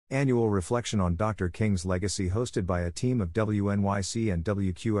Annual reflection on Dr. King's legacy hosted by a team of WNYC and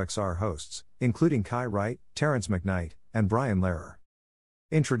WQXR hosts, including Kai Wright, Terrence McKnight, and Brian Lehrer.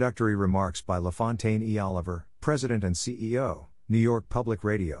 Introductory remarks by LaFontaine E. Oliver, President and CEO, New York Public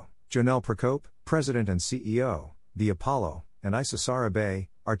Radio, Jonelle Procope, President and CEO, The Apollo, and Issa Sarabay,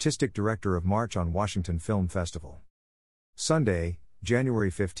 Artistic Director of March on Washington Film Festival. Sunday,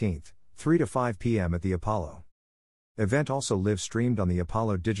 January 15, 3 to 5 p.m. at the Apollo. Event also live-streamed on the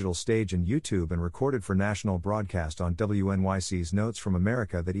Apollo digital stage and YouTube and recorded for national broadcast on WNYC's Notes from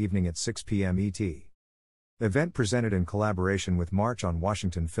America that evening at 6 p.m. ET. Event presented in collaboration with March on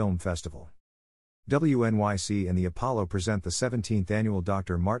Washington Film Festival. WNYC and the Apollo present the 17th annual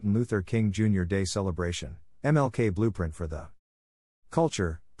Dr. Martin Luther King Jr. Day celebration, MLK Blueprint for the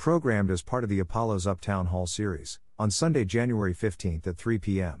Culture, programmed as part of the Apollo's Uptown Hall series, on Sunday, January 15 at 3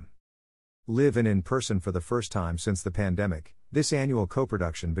 p.m. Live and in person for the first time since the pandemic, this annual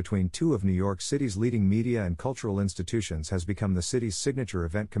co-production between two of New York City's leading media and cultural institutions has become the city's signature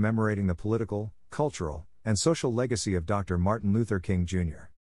event commemorating the political, cultural, and social legacy of Dr. Martin Luther King Jr.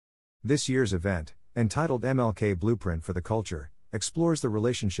 This year's event, entitled MLK Blueprint for the Culture, explores the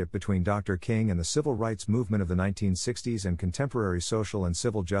relationship between Dr. King and the civil rights movement of the 1960s and contemporary social and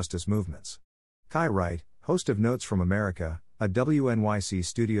civil justice movements. Kai Wright, host of Notes from America, a WNYC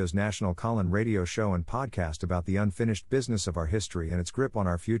Studios national call-in radio show and podcast about the unfinished business of our history and its grip on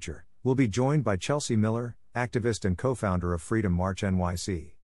our future, will be joined by Chelsea Miller, activist and co-founder of Freedom March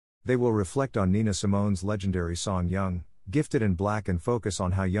NYC. They will reflect on Nina Simone's legendary song Young, Gifted and Black and focus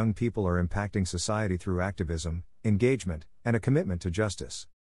on how young people are impacting society through activism, engagement, and a commitment to justice.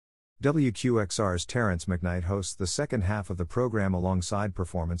 WQXR's Terrence McKnight hosts the second half of the program alongside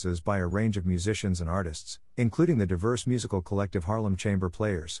performances by a range of musicians and artists, including the diverse musical collective Harlem Chamber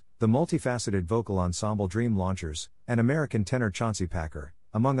Players, the multifaceted vocal ensemble Dream Launchers, and American tenor Chauncey Packer,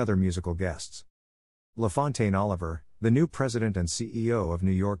 among other musical guests. LaFontaine Oliver, the new president and CEO of New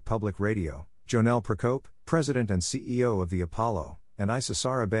York Public Radio, Jonelle Procope, president and CEO of the Apollo, and Issa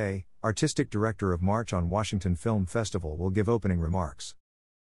Sarabay, artistic director of March on Washington Film Festival will give opening remarks.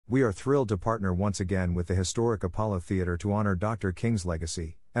 We are thrilled to partner once again with the historic Apollo Theater to honor Dr. King's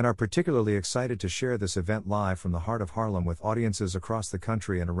legacy, and are particularly excited to share this event live from the heart of Harlem with audiences across the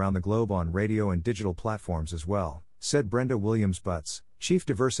country and around the globe on radio and digital platforms as well, said Brenda Williams-Butts, Chief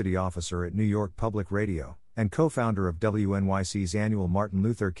Diversity Officer at New York Public Radio, and co-founder of WNYC's annual Martin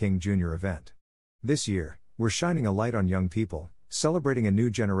Luther King Jr. event. This year, we're shining a light on young people, celebrating a new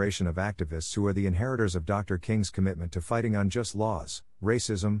generation of activists who are the inheritors of Dr. King's commitment to fighting unjust laws,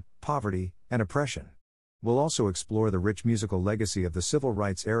 racism, poverty, and oppression. We'll also explore the rich musical legacy of the civil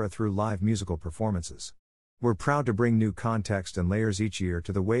rights era through live musical performances. We're proud to bring new context and layers each year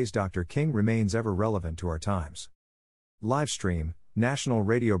to the ways Dr. King remains ever relevant to our times. Live stream, national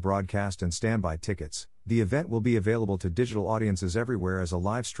radio broadcast and standby tickets. The event will be available to digital audiences everywhere as a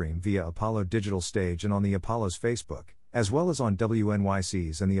live stream via Apollo Digital Stage and on the Apollo's Facebook, as well as on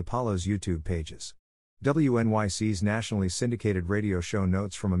WNYC's and the Apollo's YouTube pages. WNYC's nationally syndicated radio show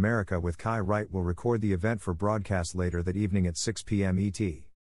Notes from America with Kai Wright will record the event for broadcast later that evening at 6 p.m. ET.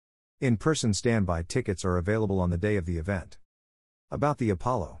 In-person standby tickets are available on the day of the event. About the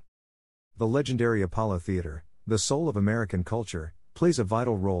Apollo. The legendary Apollo Theater, the soul of American culture, plays a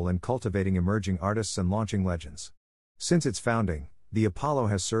vital role in cultivating emerging artists and launching legends. Since its founding, the Apollo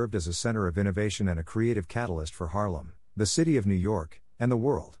has served as a center of innovation and a creative catalyst for Harlem, the city of New York, and the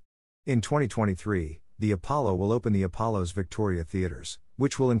world. In 2023, the Apollo will open the Apollo's Victoria Theaters,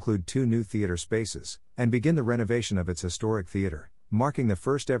 which will include 2 new theater spaces, and begin the renovation of its historic theater, marking the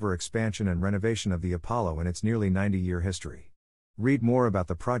first ever expansion and renovation of the Apollo in its nearly 90-year history. Read more about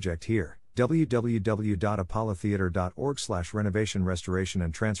the project here, www.apollotheater.org/renovation restoration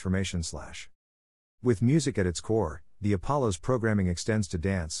and transformation/. With music at its core, the Apollo's programming extends to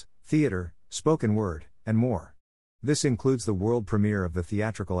dance, theater, spoken word, and more. This includes the world premiere of the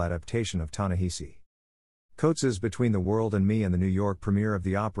theatrical adaptation of Ta-Nehisi Coates' Between the World and Me and the New York premiere of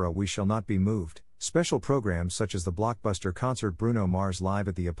the opera We Shall Not Be Moved, special programs such as the blockbuster concert Bruno Mars Live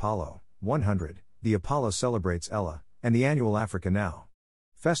at the Apollo 100, the Apollo Celebrates Ella, and the annual Africa Now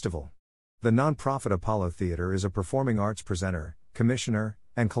Festival. The non-profit Apollo Theater is a performing arts presenter, commissioner,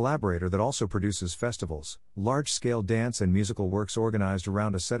 and collaborator that also produces festivals, large-scale dance and musical works organized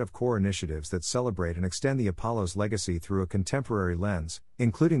around a set of core initiatives that celebrate and extend the Apollo's legacy through a contemporary lens,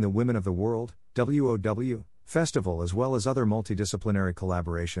 including the Women of the World, WOW, festival as well as other multidisciplinary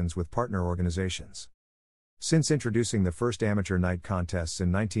collaborations with partner organizations. Since introducing the first amateur night contests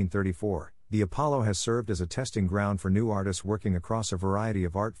in 1934, the Apollo has served as a testing ground for new artists working across a variety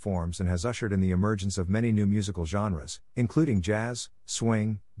of art forms and has ushered in the emergence of many new musical genres, including jazz,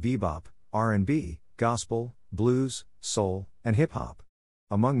 swing, bebop, R&B, gospel, blues, soul, and hip-hop.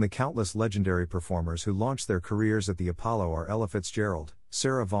 Among the countless legendary performers who launched their careers at the Apollo are Ella Fitzgerald,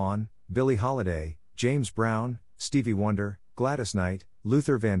 Sarah Vaughan, Billie Holiday, James Brown, Stevie Wonder, Gladys Knight,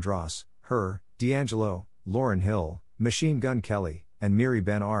 Luther Vandross, Her, D'Angelo, Lauryn Hill, Machine Gun Kelly, and Miri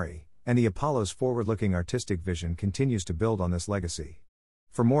Ben Ari, and the Apollo's forward-looking artistic vision continues to build on this legacy.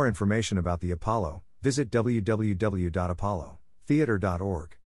 For more information about the Apollo, visit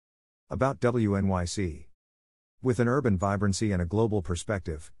www.apollotheater.org. About WNYC. With an urban vibrancy and a global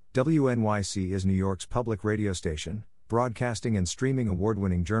perspective, WNYC is New York's public radio station, broadcasting and streaming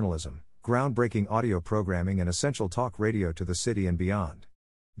award-winning journalism, groundbreaking audio programming and essential talk radio to the city and beyond.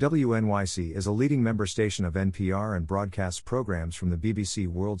 WNYC is a leading member station of NPR and broadcasts programs from the BBC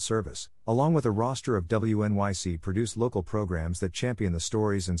World Service, along with a roster of WNYC-produced local programs that champion the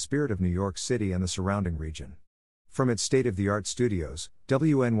stories and spirit of New York City and the surrounding region. From its state-of-the-art studios,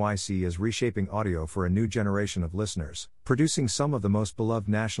 WNYC is reshaping audio for a new generation of listeners, producing some of the most beloved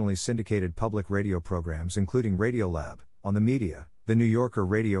nationally syndicated public radio programs including Radiolab, On the Media, The New Yorker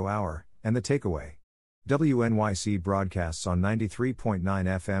Radio Hour, and The Takeaway. WNYC broadcasts on 93.9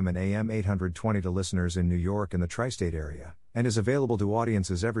 FM and AM 820 to listeners in New York and the tri-state area, and is available to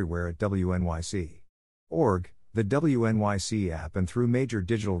audiences everywhere at WNYC.org, the WNYC app and through major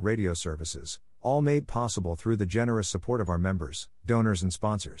digital radio services, all made possible through the generous support of our members, donors and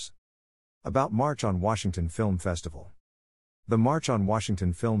sponsors. About March on Washington Film Festival. The March on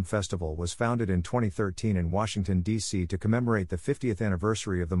Washington Film Festival was founded in 2013 in Washington, D.C. to commemorate the 50th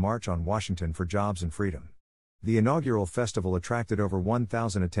anniversary of the March on Washington for Jobs and Freedom. The inaugural festival attracted over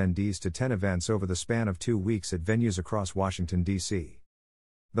 1,000 attendees to 10 events over the span of 2 weeks at venues across Washington, D.C.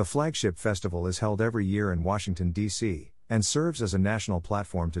 The flagship festival is held every year in Washington, D.C., and serves as a national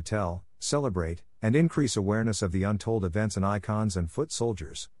platform to tell, celebrate, and increase awareness of the untold events and icons and foot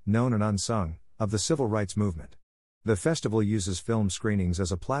soldiers, known and unsung, of the civil rights movement. The festival uses film screenings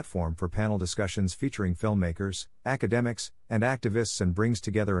as a platform for panel discussions featuring filmmakers, academics, and activists and brings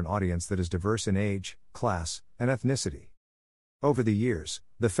together an audience that is diverse in age, class, and ethnicity. Over the years,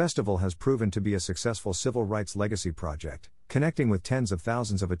 the festival has proven to be a successful civil rights legacy project, connecting with tens of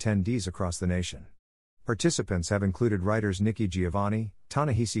thousands of attendees across the nation. Participants have included writers Nikki Giovanni,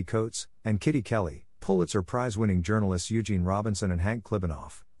 Ta-Nehisi Coates, and Kitty Kelly, Pulitzer Prize-winning journalists Eugene Robinson and Hank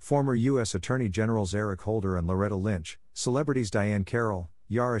Klibanoff, former U.S. Attorney Generals Eric Holder and Loretta Lynch, celebrities Diane Carroll,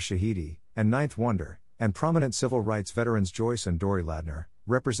 Yara Shahidi, and Ninth Wonder, and prominent civil rights veterans Joyce and Dory Ladner,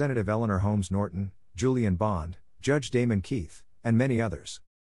 Representative Eleanor Holmes Norton, Julian Bond, Judge Damon Keith, and many others.